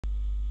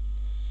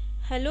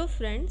Hello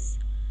friends,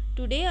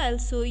 today I'll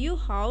show you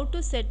how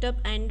to set up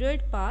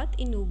Android path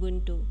in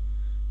Ubuntu.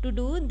 To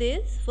do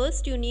this,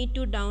 first you need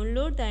to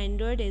download the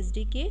Android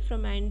SDK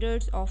from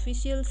Android's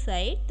official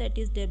site, that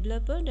is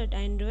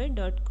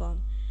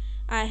developer.android.com.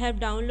 I have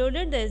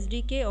downloaded the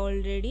SDK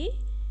already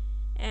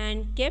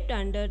and kept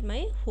under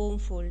my home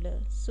folder,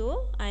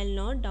 so I'll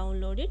not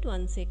download it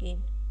once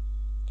again.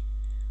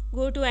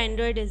 Go to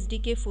Android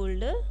SDK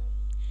folder.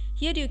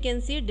 Here you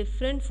can see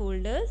different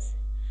folders.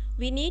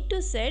 We need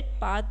to set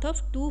path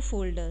of two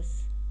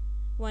folders.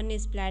 One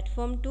is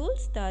platform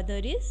tools, the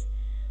other is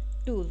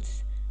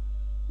tools.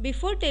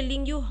 Before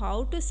telling you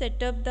how to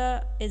set up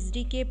the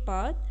SDK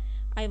path,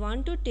 I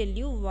want to tell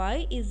you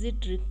why is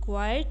it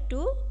required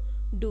to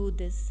do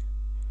this.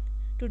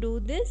 To do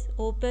this,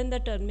 open the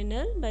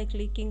terminal by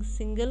clicking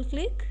single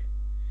click,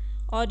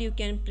 or you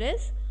can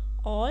press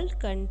Alt,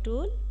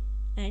 Ctrl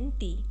and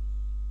T.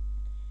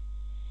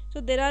 So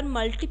there are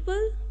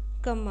multiple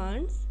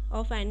commands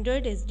of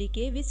Android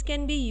SDK which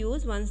can be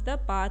used once the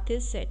path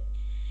is set.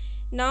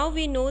 Now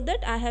we know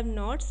that I have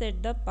not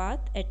set the path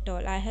at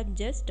all. I have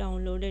just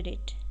downloaded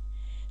it.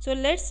 So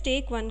let's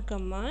take one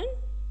command,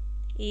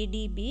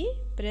 adb,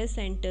 press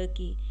enter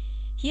key.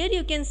 Here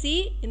you can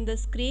see in the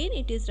screen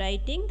it is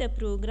writing the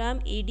program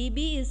adb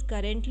is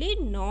currently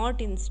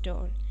not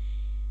installed.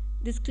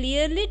 This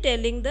clearly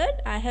telling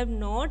that I have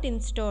not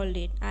installed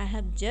it. I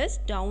have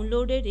just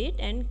downloaded it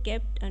and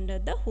kept under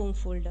the home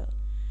folder.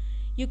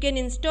 You can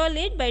install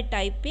it by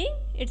typing,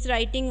 it's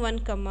writing one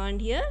command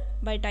here.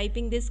 By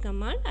typing this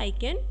command I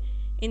can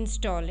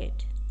install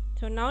it.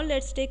 So now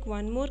let's take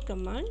one more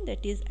command,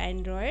 that is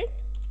Android.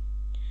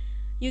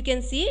 You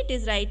can see it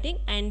is writing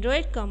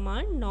Android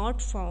command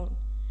not found.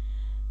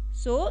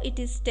 So it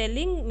is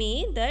telling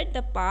me that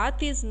the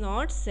path is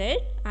not set.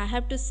 I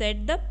have to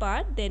set the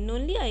path, then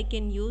only I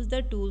can use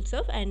the tools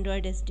of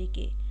Android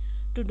SDK.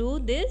 To do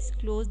this,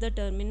 close the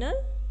terminal.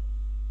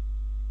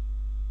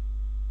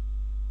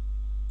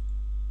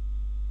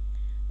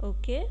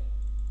 Okay.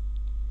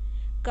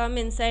 Come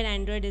inside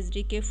Android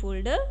SDK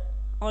folder.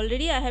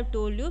 Already I have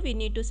told you we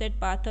need to set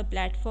path of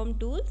platform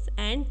tools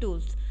and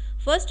tools.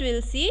 First we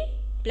will see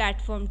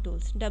platform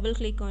tools. Double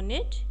click on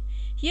it.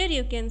 Here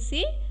you can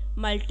see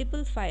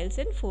multiple files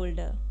and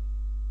folder.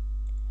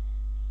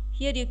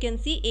 Here you can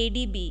see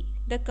adb,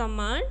 the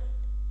command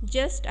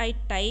just I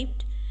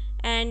typed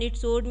and it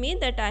showed me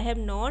that I have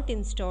not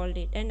installed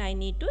it and I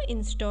need to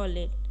install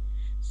it.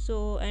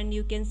 So, and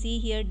you can see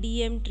here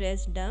dm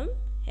trace dump,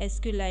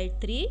 SQLite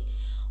 3.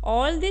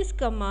 All these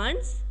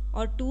commands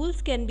or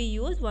tools can be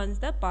used once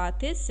the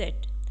path is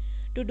set.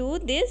 To do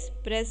this,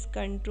 press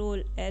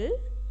Ctrl L.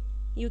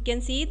 You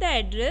can see the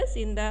address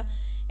in the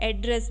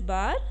address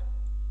bar.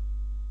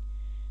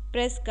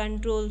 Press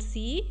Ctrl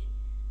C.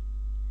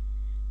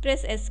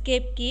 Press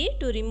escape key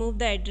to remove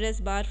the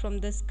address bar from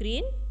the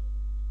screen.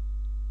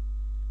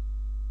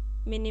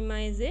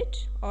 Minimize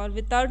it, or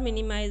without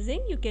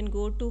minimizing you can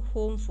go to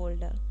home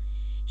folder.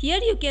 Here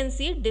you can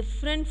see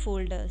different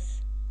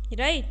folders,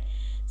 right?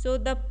 So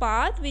the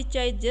path which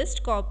I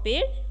just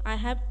copied, I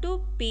have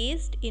to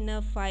paste in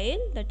a file,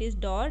 that is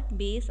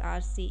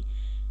 .bashrc.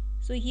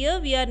 So here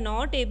we are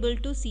not able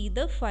to see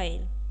the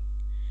file.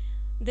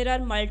 There are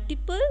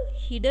multiple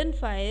hidden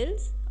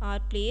files are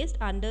placed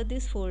under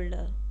this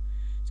folder.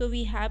 So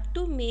we have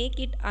to make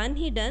it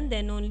unhidden,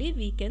 then only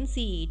we can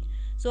see it.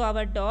 So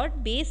our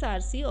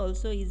 .bashrc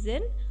also is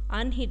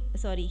an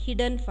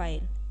hidden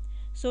file.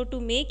 So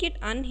to make it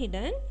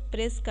unhidden,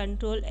 press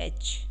Ctrl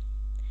H.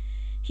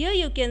 Here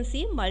you can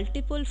see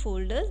multiple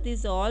folders.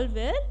 These all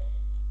were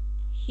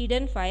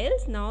hidden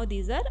files. Now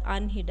these are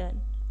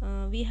unhidden.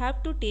 We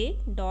have to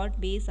take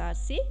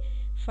 .bashrc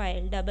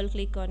file. Double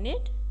click on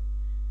it.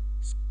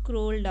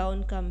 Scroll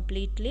down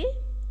completely.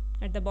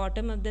 At the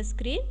bottom of the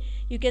screen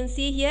you can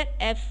see here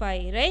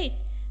F5, right?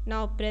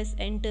 Now press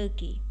enter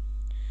key.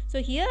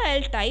 So here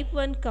I'll type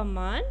one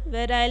command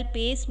where I'll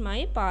paste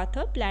my path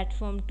of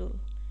platform tool.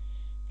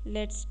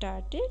 Let's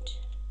start it.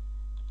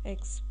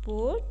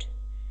 Export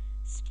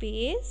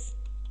space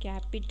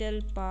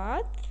capital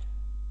path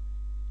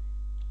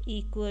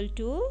equal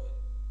to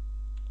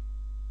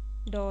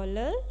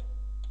dollar,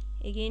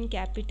 again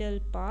capital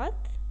path,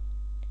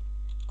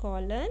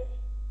 colon.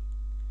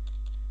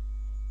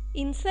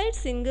 Inside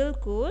single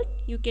quote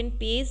you can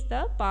paste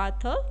the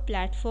path of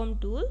platform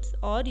tools,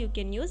 or you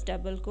can use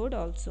double quote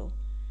also.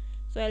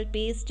 So I'll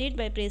paste it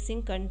by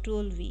pressing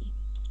Ctrl V.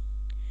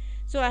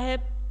 So I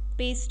have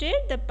pasted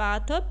the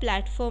path of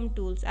platform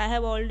tools. I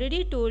have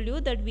already told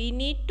you that we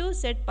need to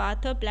set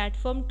path of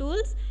platform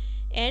tools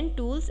and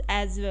tools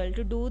as well.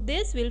 To do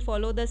this, we'll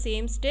follow the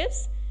same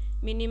steps.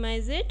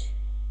 Minimize it.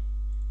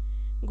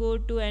 Go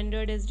to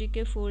Android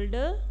SDK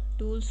folder,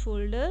 tools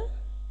folder,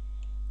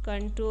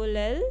 Ctrl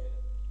L.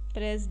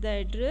 Press the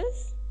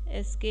address,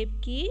 escape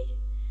key,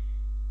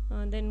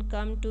 then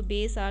come to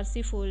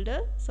bashrc folder,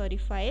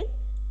 file.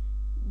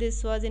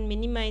 This was in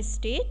minimized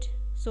state,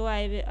 so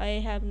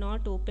I have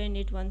not opened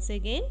it once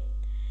again.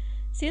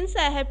 Since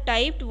I have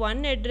typed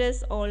one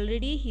address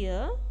already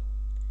here,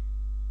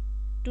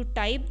 to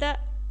type the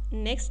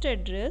next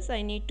address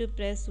I need to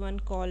press one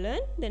colon,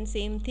 then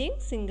same thing,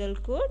 single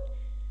quote,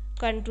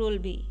 control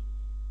B.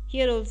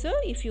 Here also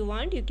if you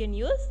want you can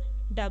use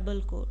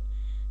double quote.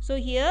 So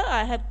here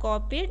I have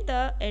copied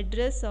the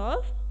address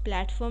of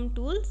platform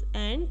tools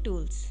and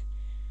tools.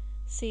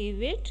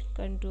 Save it,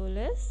 control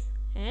S,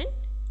 and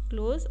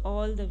close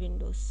all the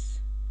windows.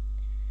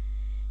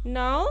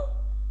 Now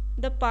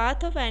the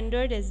path of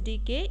Android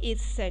SDK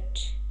is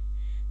set.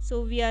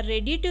 So we are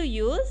ready to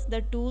use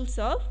the tools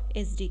of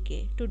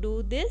SDK. To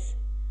do this,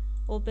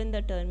 open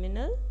the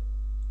terminal.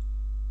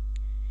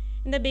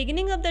 In the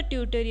beginning of the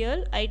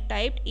tutorial, I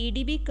typed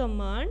adb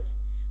command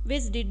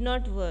which did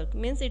not work,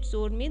 means it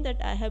showed me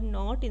that I have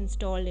not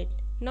installed it.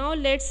 Now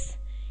let's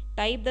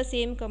type the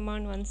same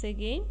command once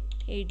again,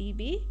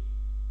 adb,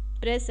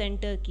 press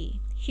enter key.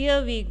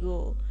 Here we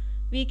go.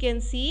 We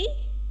can see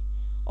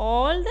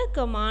all the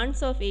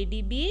commands of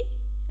adb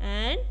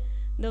and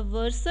the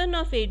version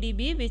of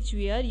adb which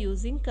we are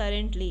using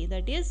currently,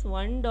 that is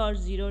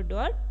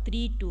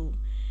 1.0.32.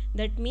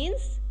 that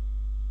means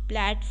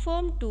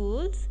platform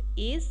tools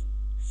is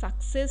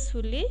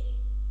successfully,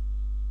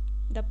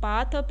 the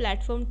path of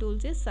platform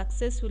tools is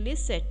successfully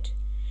set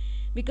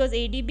because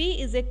adb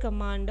is a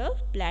command of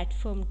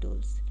platform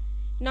tools.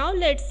 Now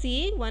let's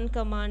see one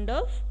command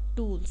of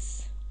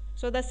tools.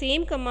 So the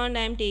same command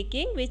I am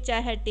taking which I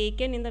had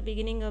taken in the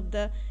beginning of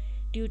the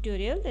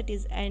tutorial, that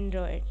is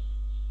Android.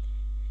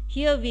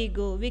 Here we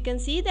go. We can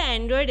see the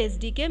Android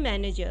SDK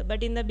manager,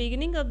 but in the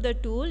beginning of the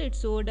tool it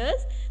showed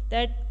us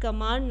that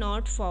command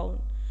not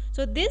found.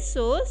 So this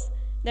shows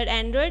that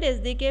Android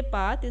SDK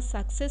path is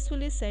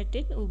successfully set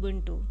in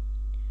Ubuntu.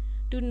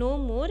 To know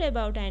more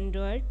about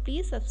Android,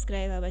 please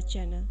subscribe our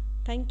channel.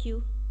 Thank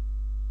you.